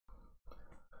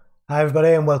Hi everybody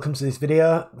and welcome to this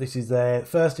video. This is the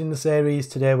first in the series.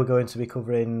 Today we're going to be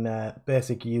covering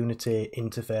basic Unity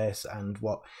interface and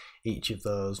what each of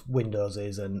those windows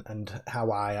is and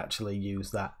how I actually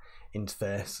use that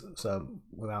interface. So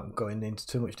without going into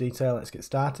too much detail, let's get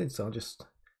started. So I'll just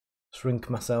shrink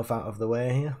myself out of the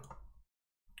way here.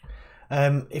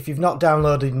 If you've not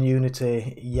downloaded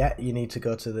Unity yet, you need to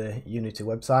go to the Unity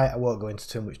website. I won't go into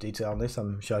too much detail on this.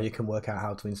 I'm sure you can work out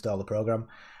how to install the program.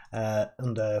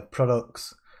 Under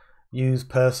products, use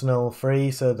personal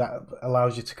free, so that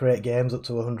allows you to create games up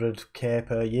to 100k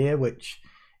per year, which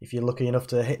if you're lucky enough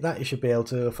to hit that, you should be able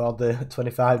to afford the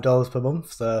 $25 per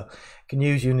month. So you can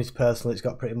use Unity Personal. It's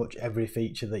got pretty much every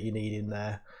feature that you need in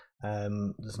there.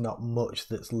 There's not much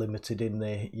that's limited in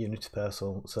the Unity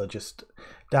Personal, so just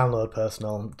download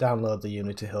Personal, download the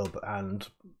Unity Hub and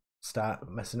start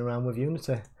messing around with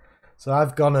Unity. So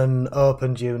I've gone and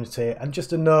opened Unity, and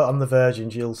just a note on the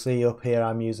versions, you'll see up here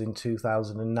I'm using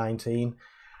 2019.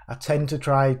 I tend to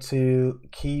try to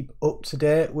keep up to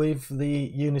date with the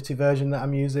Unity version that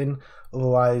I'm using,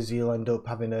 otherwise you'll end up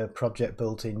having a project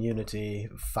built in Unity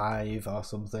 5 or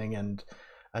something and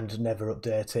never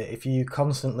update it. If you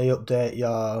constantly update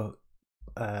your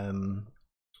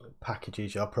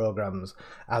packages, your programs,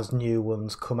 as new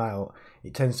ones come out,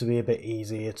 it tends to be a bit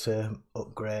easier to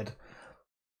upgrade.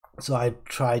 So I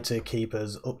try to keep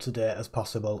as up to date as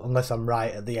possible, unless I'm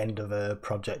right at the end of a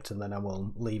project, and then I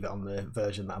will leave it on the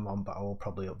version that I'm on, but I will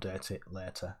probably update it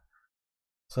later.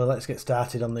 So let's get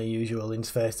started on the usual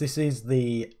interface. This is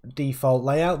the default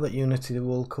layout that Unity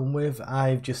will come with.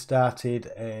 I've just started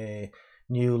a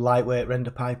new lightweight render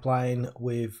pipeline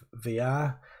with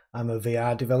VR. I'm a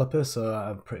VR developer, so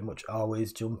I pretty much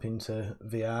always jump into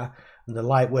VR. And the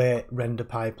lightweight render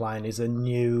pipeline is a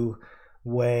new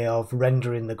way of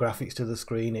rendering the graphics to the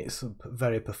screen. It's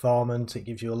very performant. It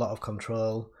gives you a lot of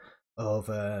control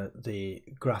over the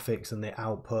graphics and the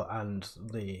output and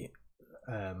the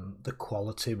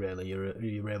quality. Really,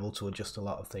 you're able to adjust a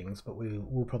lot of things, but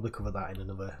we'll probably cover that in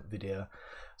another video.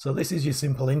 So this is your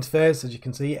simple interface. As you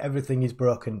can see, everything is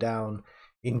broken down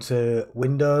into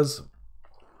windows,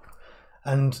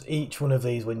 and each one of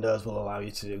these windows will allow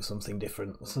you to do something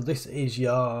different. So this is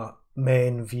your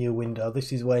main view window.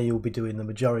 This is where you'll be doing the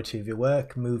majority of your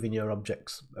work, moving your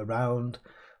objects around,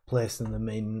 placing them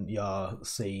in your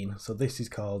scene. So this is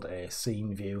called a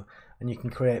scene view, and you can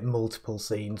create multiple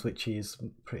scenes, which is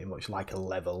pretty much like a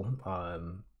level.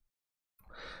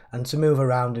 And to move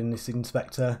around in this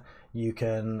inspector, you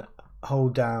can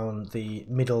hold down the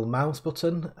middle mouse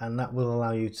button, and that will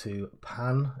allow you to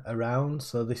pan around.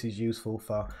 So this is useful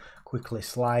for quickly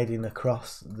sliding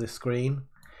across the screen.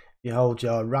 You hold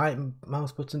your right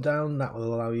mouse button down, that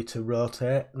will allow you to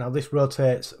rotate. Now this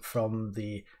rotates from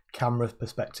the camera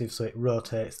perspective, so it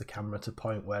rotates the camera to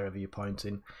point wherever you're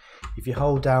pointing. If you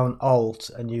hold down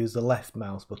Alt and use the left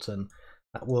mouse button,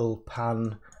 that will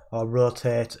pan or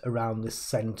rotate around the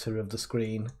center of the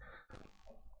screen.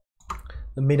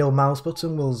 The middle mouse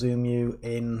button will zoom you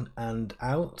in and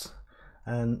out,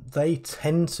 and they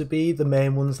tend to be the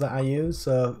main ones that I use.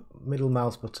 So middle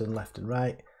mouse button, left and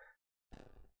right.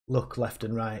 Look left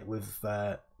and right with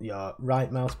your right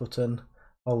mouse button,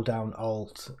 hold down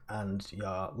Alt and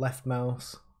your left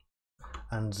mouse,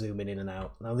 and zooming in and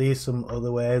out. Now these some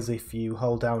other ways. If you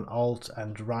hold down Alt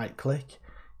and right click,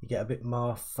 you get a bit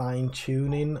more fine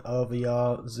tuning over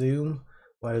your zoom,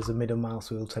 whereas the middle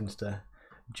mouse wheel tends to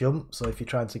jump. So if you're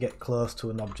trying to get close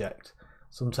to an object,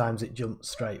 sometimes it jumps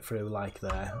straight through like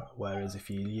there, whereas if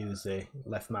you use the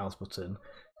left mouse button,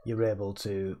 you're able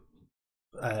to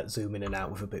zoom in and out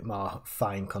with a bit more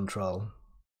fine control.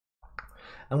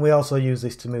 And we also use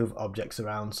this to move objects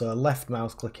around. So left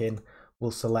mouse clicking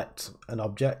will select an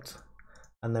object,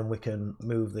 and then we can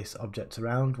move this object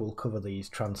around. We'll cover these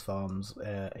transforms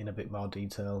in a bit more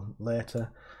detail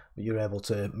later, but you're able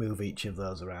to move each of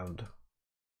those around.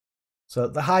 So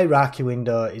the hierarchy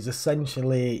window is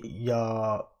essentially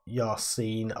your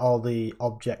scene, all the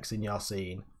objects in your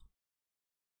scene,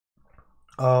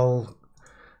 all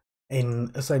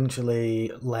in essentially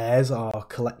layers or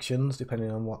collections, depending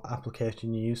on what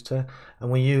application you use to, and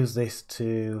we use this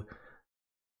to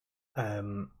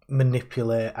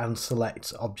manipulate and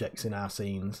select objects in our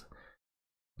scenes.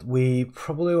 We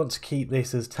probably want to keep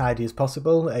this as tidy as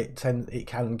possible. It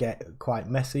can get quite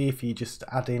messy if you just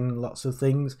add in lots of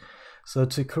things. So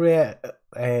to create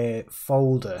a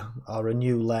folder or a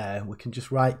new layer, we can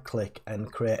just right click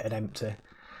and create an empty,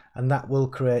 and that will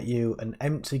create you an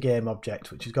empty game object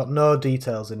which has got no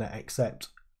details in it except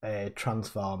a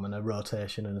transform and a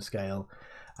rotation and a scale.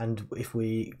 And if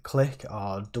we click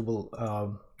or double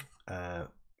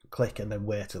click and then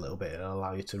wait a little bit, it'll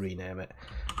allow you to rename it.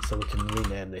 So we can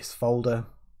rename this folder,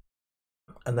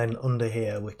 and then under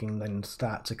here we can then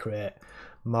start to create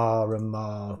more and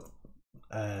more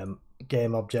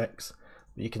game objects.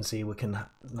 You can see we can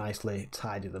nicely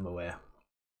tidy them away.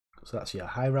 So that's your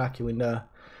hierarchy window.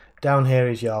 Down here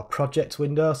is your project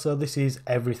window. So this is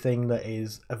everything that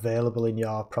is available in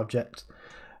your project,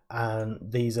 and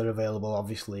these are available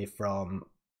obviously from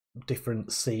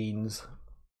different scenes.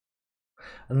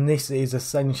 And this is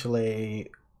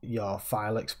essentially your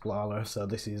file explorer. So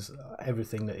this is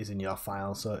everything that is in your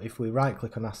file. So if we right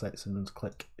click on assets and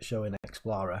click show in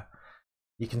explorer,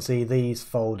 you can see these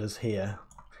folders here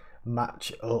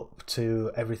match up to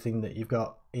everything that you've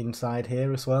got inside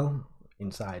here as well,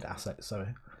 inside assets,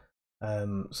 sorry.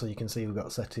 So you can see we've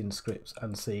got settings, scripts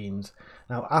and scenes.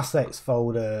 Now assets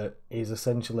folder is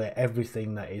essentially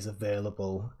everything that is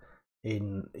available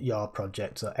in your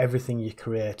project. So everything you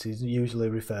create is usually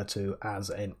referred to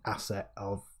as an asset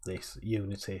of this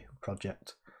Unity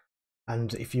project.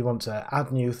 And if you want to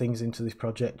add new things into this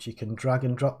project, you can drag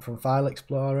and drop from File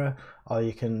Explorer, or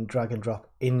you can drag and drop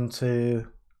into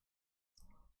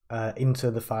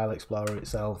the File Explorer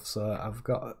itself. So I've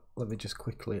got, let me just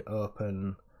quickly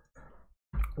open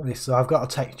this. So I've got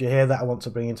a texture here that I want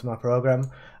to bring into my program,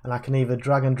 and I can either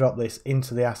drag and drop this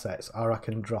into the assets, or I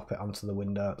can drop it onto the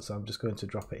window. So I'm just going to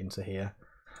drop it into here,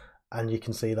 and you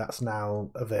can see that's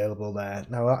now available there.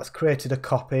 Now that's created a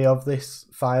copy of this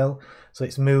file, so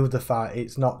it's moved the file.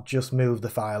 It's not just moved the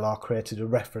file or created a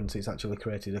reference, it's actually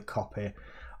created a copy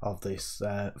of this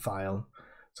file.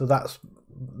 So that's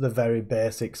the very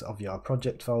basics of your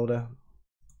project folder.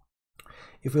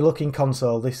 If we look in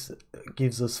console, this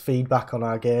gives us feedback on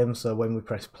our game. So when we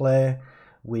press play,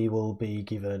 we will be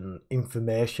given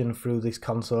information through this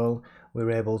console. We're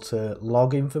able to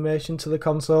log information to the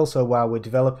console. So while we're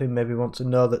developing, maybe we want to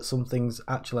know that something's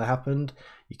actually happened,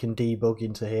 you can debug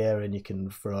into here and you can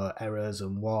throw errors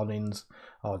and warnings,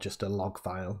 or just a log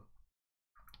file.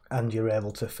 And you're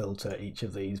able to filter each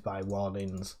of these by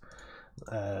warnings,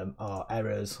 or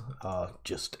errors, or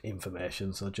just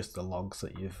information, so just the logs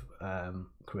that you've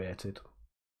created.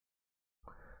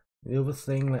 The other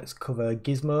thing, let's cover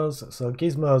gizmos. So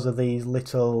gizmos are these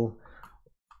little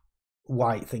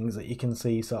white things that you can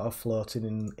see sort of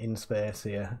floating in space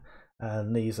here,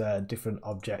 and these are different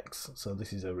objects. So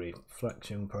this is a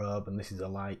reflection probe and this is a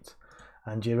light,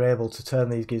 and you're able to turn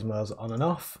these gizmos on and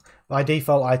off. By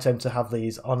default I tend to have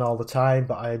these on all the time,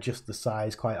 but I adjust the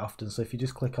size quite often. So if you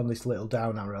just click on this little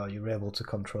down arrow, you're able to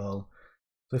control.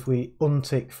 So if we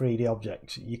untick 3D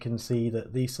objects, you can see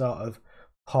that these sort of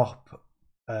pop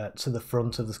to the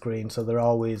front of the screen, so they're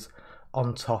always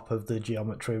on top of the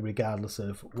geometry regardless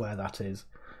of where that is.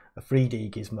 A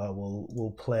 3D gizmo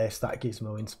will place that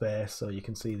gizmo in space, so you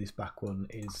can see this back one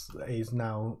is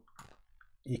now,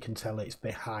 you can tell it's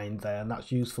behind there, and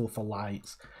that's useful for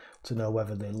lights, to know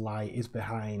whether the light is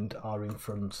behind or in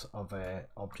front of a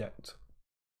object.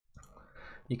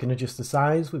 You can adjust the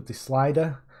size with this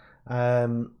slider.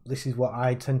 This is what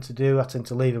I tend to do. I tend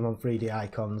to leave them on 3D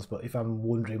icons, but if I'm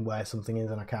wondering where something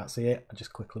is and I can't see it, I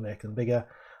just quickly make them bigger,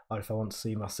 or if I want to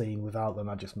see my scene without them,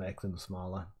 I just make them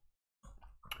smaller.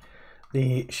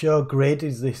 The show grid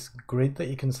is this grid that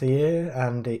you can see here,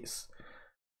 and it's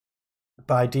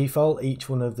by default each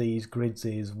one of these grids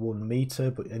is 1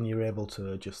 meter, and you're able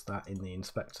to adjust that in the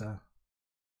inspector.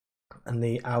 And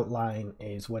the outline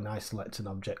is when I select an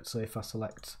object. So if I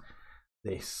select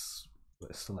this,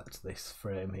 let's select this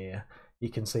frame here, you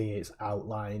can see it's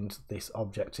outlined this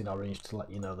object in orange to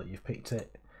let you know that you've picked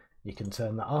it. You can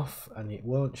turn that off and it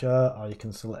won't show, or you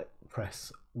can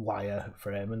press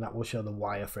wireframe and that will show the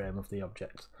wireframe of the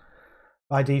object.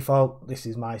 By default, this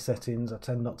is my settings. I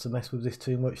tend not to mess with this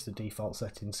too much. The default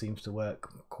setting seems to work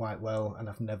quite well, and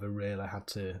I've never really had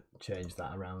to change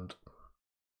that around.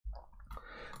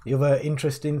 The other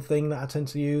interesting thing that I tend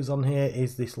to use on here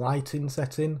is this lighting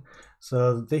setting.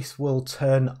 So this will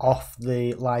turn off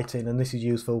the lighting, and this is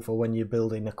useful for when you're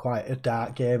building quite a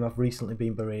dark game. I've recently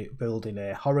been building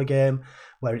a horror game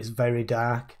where it's very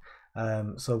dark.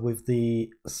 So with the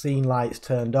scene lights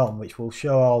turned on, which will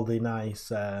show all the nice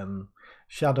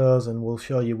shadows and will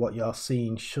show you what your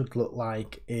scene should look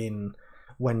like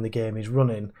when the game is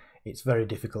running, it's very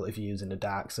difficult if you're using a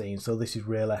dark scene. So this is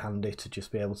really handy to just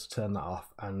be able to turn that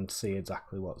off and see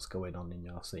exactly what's going on in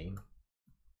your scene.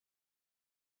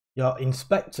 Your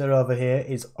inspector over here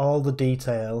is all the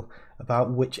detail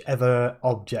about whichever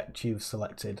object you've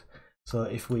selected. So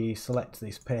if we select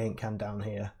this paint can down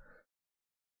here,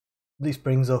 this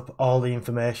brings up all the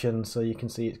information. So you can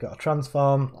see it's got a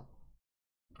transform,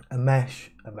 a mesh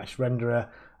renderer,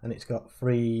 and it's got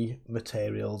 3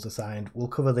 materials assigned. We'll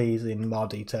cover these in more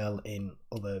detail in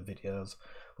other videos,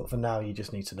 but for now you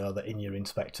just need to know that in your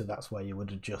inspector that's where you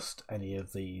would adjust any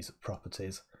of these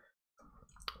properties.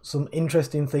 Some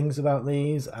interesting things about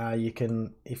these are you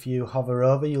can, if you hover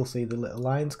over, you'll see the little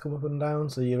lines come up and down,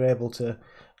 so you're able to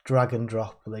drag and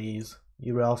drop these.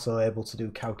 You're also able to do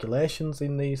calculations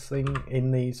in these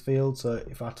fields. So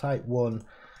if I type 1,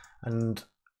 and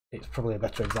it's probably a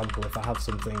better example if I have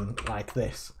something like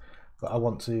this, but I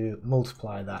want to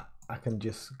multiply that, I can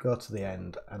just go to the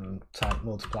end and type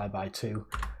multiply by 2,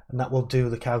 and that will do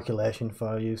the calculation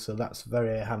for you. So that's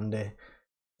very handy.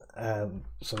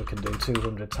 So we can do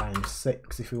 200 times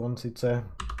 6 if we wanted to,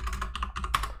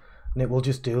 and it will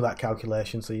just do that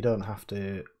calculation, so you don't have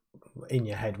to in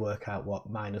your head work out what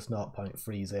minus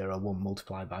 0.301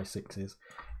 multiplied by 6 is.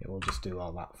 It will just do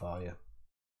all that for you.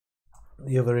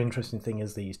 The other interesting thing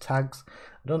is these tags.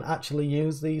 I don't actually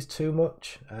use these too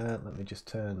much. Let me just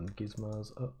turn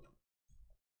gizmos up,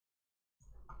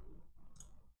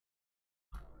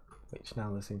 which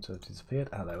now they seem to have disappeared.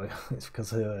 Oh, there we go. It's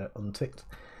because they were unticked.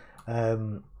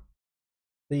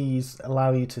 These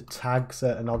allow you to tag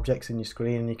certain objects in your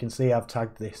screen, and you can see I've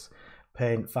tagged this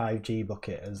Paint 5G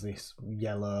bucket as this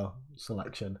yellow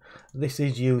selection. This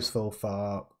is useful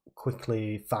for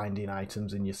quickly finding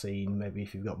items in your scene. Maybe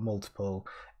if you've got multiple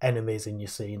enemies in your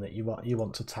scene that you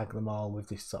want to tag them all with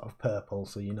this sort of purple,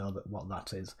 so you know what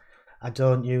that is. I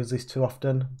don't use this too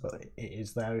often, but it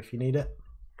is there if you need it.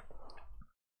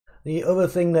 The other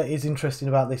thing that is interesting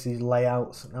about this is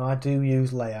layouts. Now I do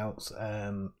use layouts.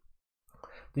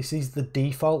 This is the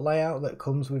default layout that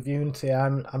comes with Unity.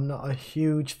 I'm not a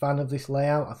huge fan of this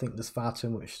layout. I think there's far too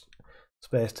much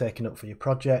space taken up for your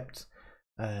project.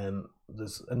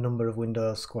 There's a number of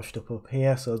windows squashed up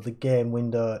here. So the game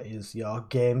window is your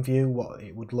game view, what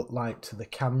it would look like to the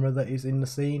camera that is in the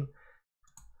scene.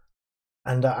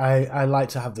 And I like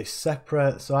to have this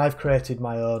separate, so I've created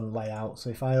my own layout. So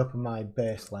if I open my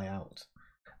base layout,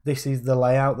 this is the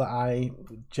layout that I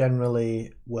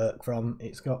generally work from.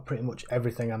 It's got pretty much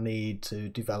everything I need to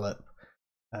develop.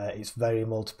 It's very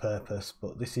multi-purpose,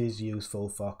 but this is useful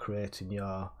for creating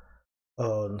your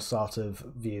own sort of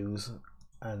views,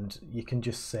 and you can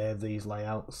just save these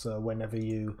layouts. So whenever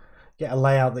you get a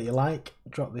layout that you like,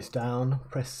 drop this down,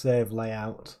 press save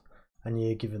layout, and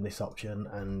you're given this option.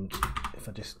 And if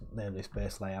I just name this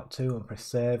base layout 2 and press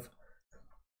save,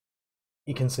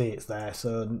 you can see it's there.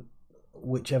 So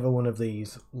whichever one of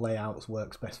these layouts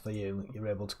works best for you, you're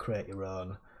able to create your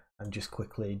own and just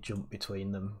quickly jump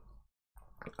between them.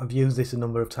 I've used this a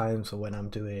number of times for when I'm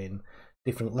doing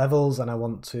different levels and I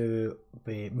want to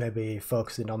be maybe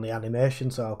focusing on the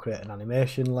animation, so I'll create an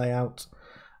animation layout,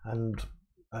 and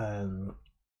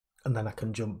then I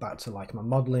can jump back to like my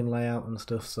modeling layout and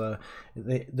stuff. So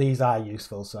these are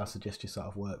useful, so I suggest you sort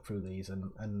of work through these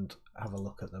and have a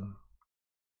look at them.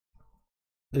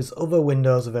 There's other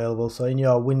windows available, so in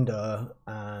your window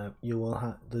you will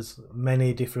have, there's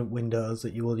many different windows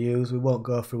that you will use. We won't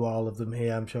go through all of them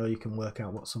here. I'm sure you can work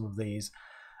out what some of these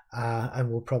are, and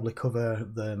we'll probably cover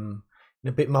them in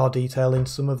a bit more detail in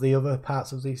some of the other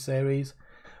parts of this series.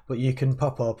 But you can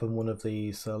pop open one of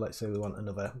these. So let's say we want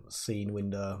another scene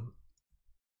window.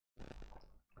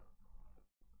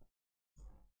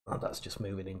 Oh, that's just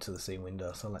moving into the scene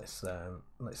window. So let's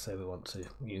say we want to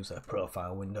use a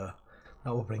profile window.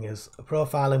 That will bring us a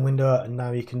profiling window, and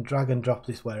now you can drag and drop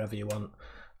this wherever you want.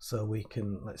 So we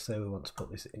can, let's say we want to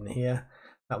put this in here.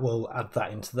 That will add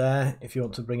that into there. If you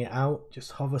want to bring it out,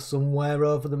 just hover somewhere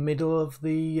over the middle of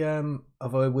the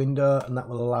of a window, and that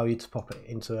will allow you to pop it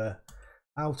into a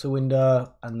outer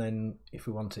window. And then if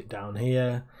we want it down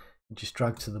here, just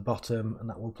drag to the bottom, and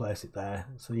that will place it there.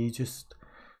 So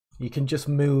you can just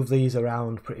move these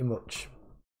around pretty much,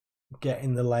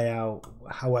 getting the layout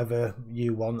however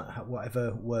you want,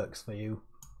 whatever works for you.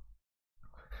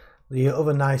 The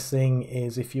other nice thing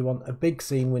is if you want a big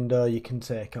scene window, you can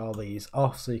take all these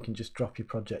off, so you can just drop your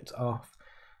project off,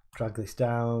 drag this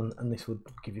down, and this would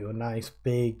give you a nice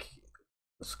big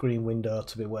screen window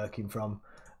to be working from.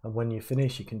 And when you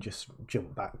finish, you can just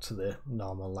jump back to the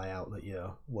normal layout that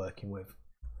you're working with.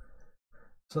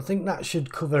 So I think that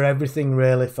should cover everything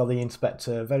really for the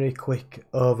inspector. Very quick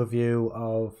overview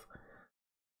of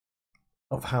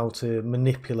how to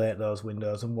manipulate those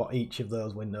windows and what each of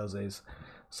those windows is.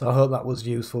 So I hope that was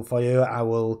useful for you. I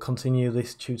will continue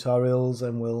these tutorials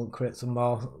and we'll create some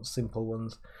more simple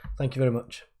ones. Thank you very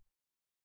much.